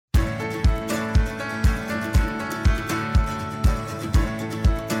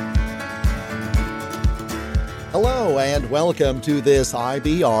Hello and welcome to this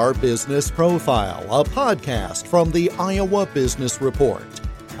IBR Business Profile, a podcast from the Iowa Business Report.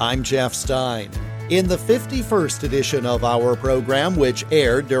 I'm Jeff Stein. In the 51st edition of our program, which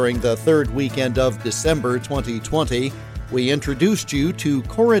aired during the third weekend of December 2020, we introduced you to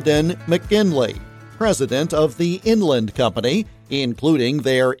Corydon McGinley, president of the Inland Company, including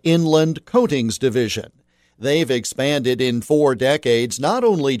their Inland Coatings division. They've expanded in 4 decades not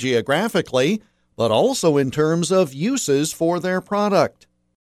only geographically, but also in terms of uses for their product.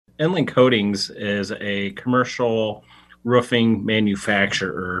 Inland Coatings is a commercial roofing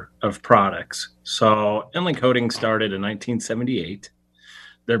manufacturer of products. So Inland Coatings started in 1978.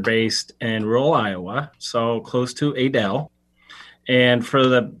 They're based in rural Iowa, so close to Adel. And for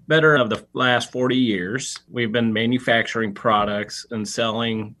the better of the last 40 years, we've been manufacturing products and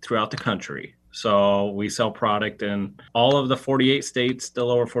selling throughout the country. So we sell product in all of the 48 states, the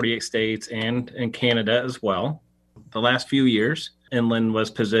lower 48 states, and in Canada as well. The last few years, Inland was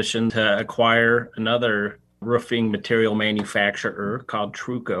positioned to acquire another roofing material manufacturer called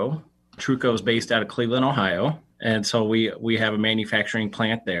Truco. Truco is based out of Cleveland, Ohio. And so we have a manufacturing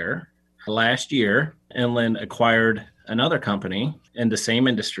plant there. Last year, Inland acquired another company in the same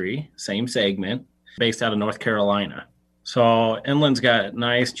industry, same segment, based out of North Carolina. So Inland's got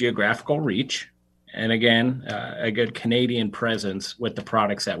nice geographical reach and, again, a good Canadian presence with the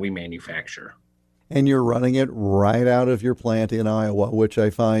products that we manufacture. And you're running it right out of your plant in Iowa, which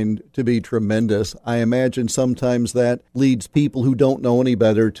I find to be tremendous. I imagine sometimes that leads people who don't know any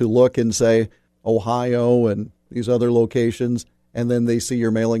better to look and say Ohio and these other locations, and then they see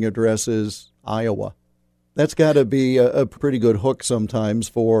your mailing address is Iowa. That's got to be a pretty good hook sometimes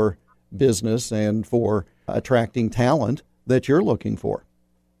for business and for attracting talent that you're looking for.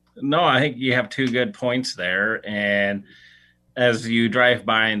 No, I think you have 2 good points there. And as you drive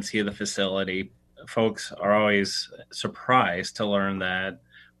by and see the facility, folks are always surprised to learn that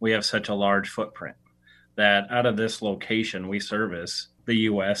we have such a large footprint, that out of this location, we service the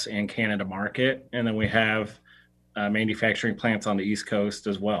U.S. and Canada market. And then we have manufacturing plants on the East Coast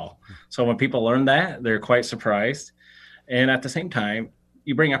as well. So when people learn that, they're quite surprised. And at the same time,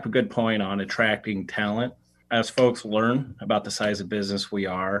 you bring up a good point on attracting talent. As folks learn about the size of business we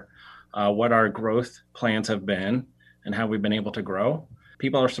are, what our growth plans have been, and how we've been able to grow,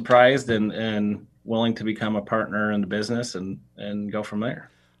 people are surprised and willing to become a partner in the business and go from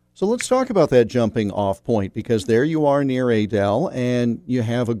there. So let's talk about that jumping off point, because there you are near Adel and you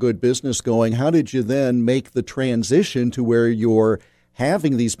have a good business going. How did you then make the transition to where you're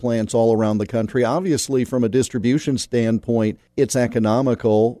having these plants all around the country? Obviously, from a distribution standpoint, it's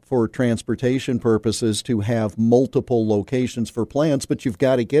economical for transportation purposes to have multiple locations for plants, but you've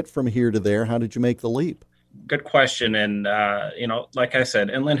got to get from here to there. How did you make the leap? Good question. And, like I said,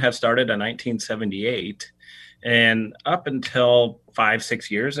 Inland have started in 1978. And up until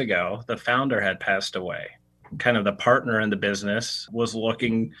 5-6 years ago, the founder had passed away. Kind of the partner in the business was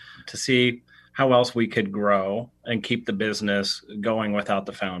looking to see how else we could grow and keep the business going without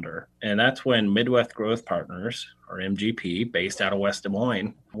the founder. And that's when Midwest Growth Partners, or MGP, based out of West Des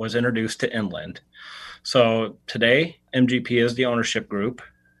Moines, was introduced to Inland. So today, MGP is the ownership group.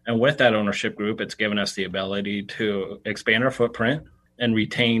 And with that ownership group, it's given us the ability to expand our footprint and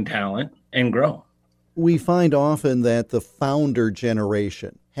retain talent and grow. We find often that the founder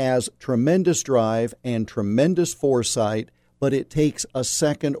generation has tremendous drive and tremendous foresight, but it takes a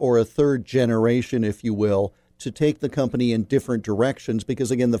second or a third generation, if you will, to take the company in different directions because,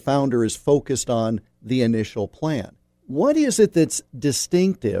 again, the founder is focused on the initial plan. What is it that's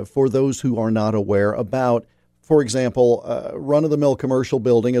distinctive for those who are not aware about, for example, run-of-the-mill commercial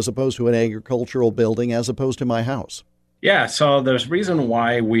building as opposed to an agricultural building as opposed to my house? Yeah, so there's a reason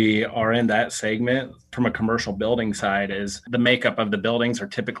why we are in that segment from a commercial building side is the makeup of the buildings are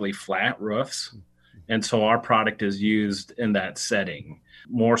typically flat roofs. And so our product is used in that setting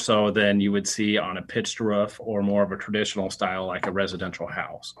more so than you would see on a pitched roof or more of a traditional style like a residential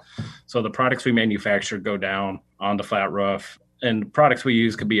house. So the products we manufacture go down on the flat roof, and products we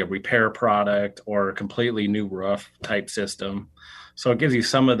use could be a repair product or a completely new roof type system. So it gives you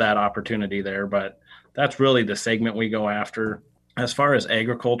some of that opportunity there, but that's really the segment we go after. As far as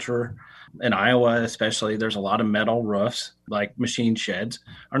agriculture, in Iowa especially, there's a lot of metal roofs like machine sheds,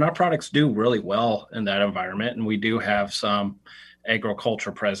 and our products do really well in that environment, and we do have some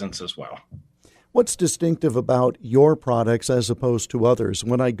agriculture presence as well. What's distinctive about your products as opposed to others?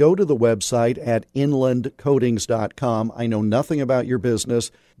 When I go to the website at inlandcoatings.com, I know nothing about your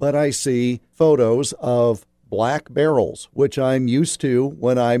business, but I see photos of black barrels, which I'm used to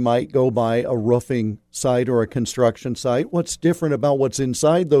when I might go by a roofing site or a construction site. What's different about what's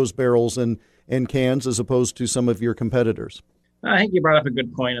inside those barrels and and cans as opposed to some of your competitors? I think you brought up a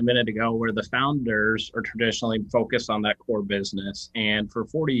good point a minute ago where the founders are traditionally focused on that core business. And for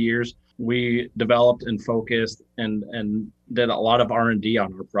 40 years, we developed and focused and did a lot of R&D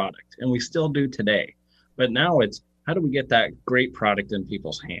on our product. And we still do today. But now it's how do we get that great product in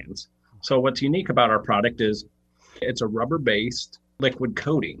people's hands? So what's unique about our product is it's a rubber-based liquid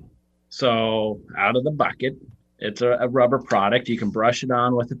coating. So out of the bucket, it's a rubber product. You can brush it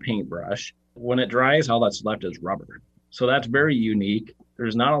on with a paintbrush. When it dries, all that's left is rubber. So that's very unique.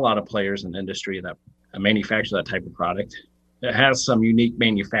 There's not a lot of players in the industry that manufacture that type of product. It has some unique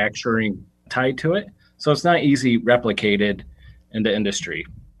manufacturing tied to it. So it's not easy replicated in the industry.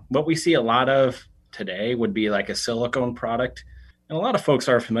 What we see a lot of today would be like a silicone product. And a lot of folks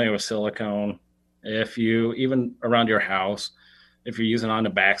are familiar with silicone. If you, even around your house, if you're using on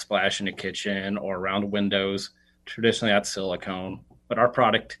a backsplash in the kitchen or around windows, traditionally that's silicone. But our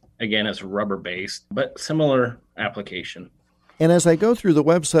product, again, is rubber-based, but similar application. And as I go through the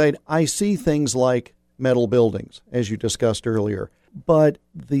website, I see things like metal buildings, as you discussed earlier. But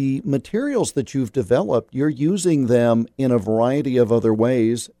the materials that you've developed, you're using them in a variety of other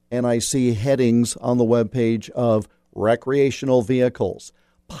ways. And I see headings on the webpage of recreational vehicles,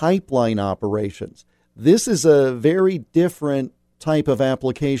 pipeline operations. This is a very different type of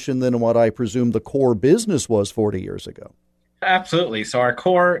application than what I presume the core business was 40 years ago. Absolutely. So our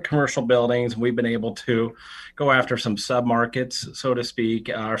core commercial buildings, we've been able to go after some sub-markets, so to speak,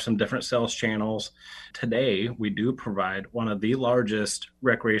 or some different sales channels. Today, we do provide one of the largest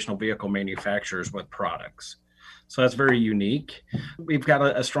recreational vehicle manufacturers with products. So that's very unique. We've got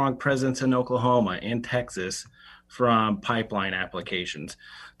a strong presence in Oklahoma and Texas from pipeline applications.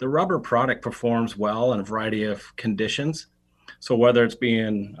 The rubber product performs well in a variety of conditions. So whether it's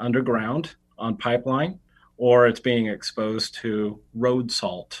being underground on pipeline, or it's being exposed to road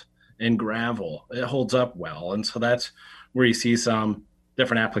salt and gravel, it holds up well. And so that's where you see some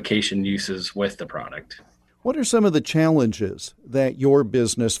different application uses with the product. What are some of the challenges that your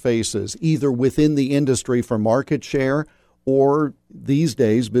business faces, either within the industry for market share, or these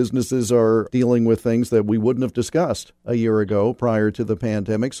days businesses are dealing with things that we wouldn't have discussed a year ago prior to the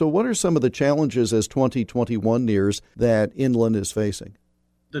pandemic? So what are some of the challenges as 2021 nears that Inland is facing?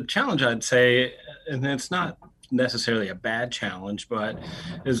 The challenge, I'd say, and it's not necessarily a bad challenge, but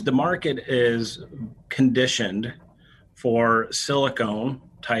is the market is conditioned for silicone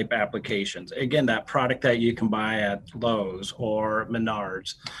type applications. Again, that product that you can buy at Lowe's or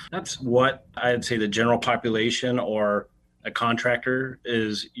Menards, that's what I'd say the general population or a contractor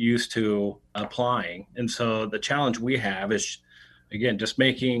is used to applying. And so the challenge we have is, again, just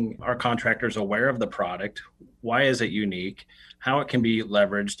making our contractors aware of the product. Why is it unique? How it can be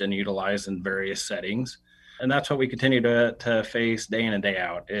leveraged and utilized in various settings. And that's what we continue to face day in and day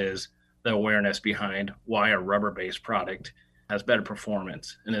out is the awareness behind why a rubber-based product has better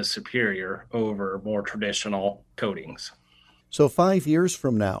performance and is superior over more traditional coatings. So 5 years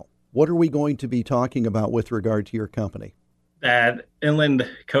from now, what are we going to be talking about with regard to your company? That Inland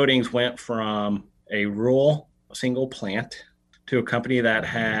Coatings went from a rural single plant to a company that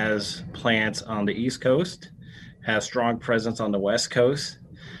has plants on the East Coast, has strong presence on the West Coast,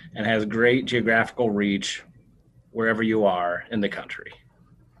 and has great geographical reach wherever you are in the country.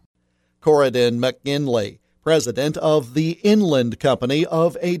 Corridon McGinley, president of the Inland Company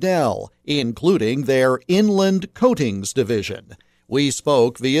of Adel, including their Inland Coatings division. We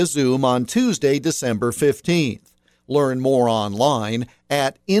spoke via Zoom on Tuesday, December 15th. Learn more online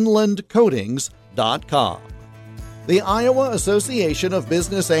at inlandcoatings.com. The Iowa Association of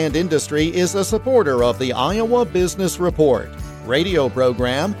Business and Industry is a supporter of the Iowa Business Report, radio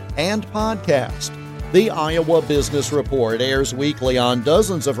program, and podcast. The Iowa Business Report airs weekly on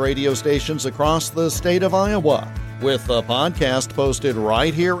dozens of radio stations across the state of Iowa, with the podcast posted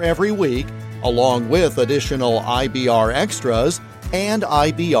right here every week, along with additional IBR extras and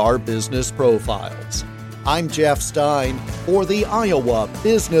IBR business profiles. I'm Jeff Stein for the Iowa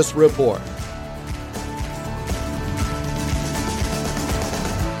Business Report.